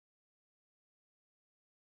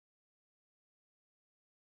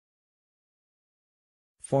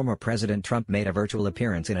former President Trump made a virtual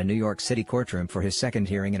appearance in a New York City courtroom for his second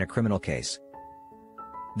hearing in a criminal case.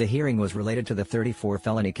 The hearing was related to the 34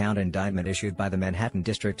 felony count indictment issued by the Manhattan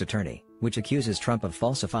District Attorney, which accuses Trump of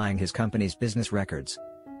falsifying his company's business records.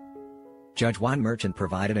 Judge Juan Merchant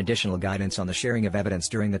provided additional guidance on the sharing of evidence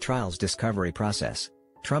during the trial's discovery process.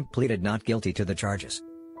 Trump pleaded not guilty to the charges.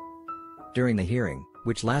 During the hearing,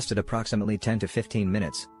 which lasted approximately 10 to 15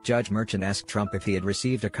 minutes, Judge Merchant asked Trump if he had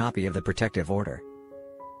received a copy of the protective order.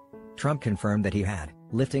 Trump confirmed that he had,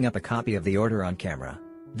 lifting up a copy of the order on camera.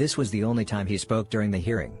 This was the only time he spoke during the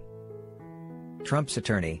hearing. Trump's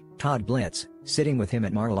attorney, Todd Blitz, sitting with him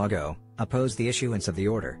at Mar-a-Lago, opposed the issuance of the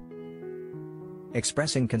order,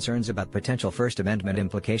 expressing concerns about potential First Amendment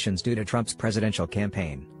implications due to Trump's presidential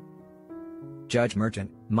campaign. Judge Merchant,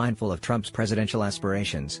 mindful of Trump's presidential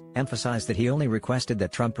aspirations, emphasized that he only requested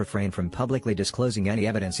that Trump refrain from publicly disclosing any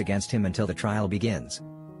evidence against him until the trial begins.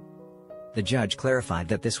 The judge clarified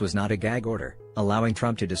that this was not a gag order, allowing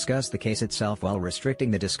Trump to discuss the case itself while restricting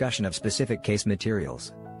the discussion of specific case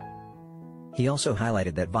materials. He also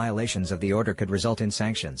highlighted that violations of the order could result in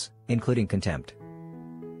sanctions, including contempt.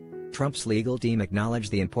 Trump's legal team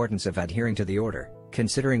acknowledged the importance of adhering to the order,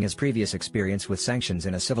 considering his previous experience with sanctions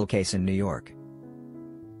in a civil case in New York.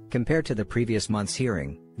 Compared to the previous month's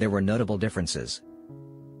hearing, there were notable differences.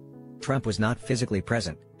 Trump was not physically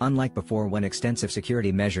present, unlike before when extensive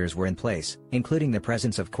security measures were in place, including the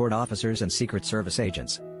presence of court officers and Secret Service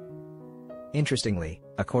agents. Interestingly,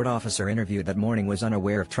 a court officer interviewed that morning was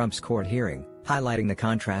unaware of Trump's court hearing, highlighting the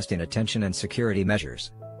contrast in attention and security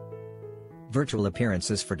measures. Virtual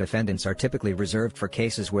appearances for defendants are typically reserved for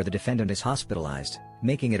cases where the defendant is hospitalized,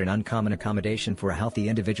 making it an uncommon accommodation for a healthy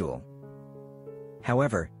individual.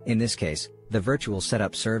 However, in this case, the virtual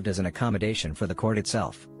setup served as an accommodation for the court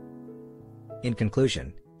itself. In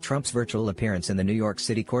conclusion, Trump's virtual appearance in the New York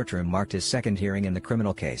City courtroom marked his second hearing in the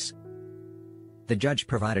criminal case. The judge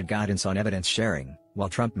provided guidance on evidence sharing, while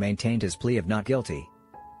Trump maintained his plea of not guilty.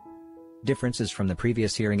 Differences from the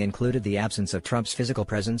previous hearing included the absence of Trump's physical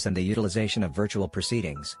presence and the utilization of virtual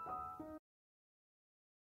proceedings.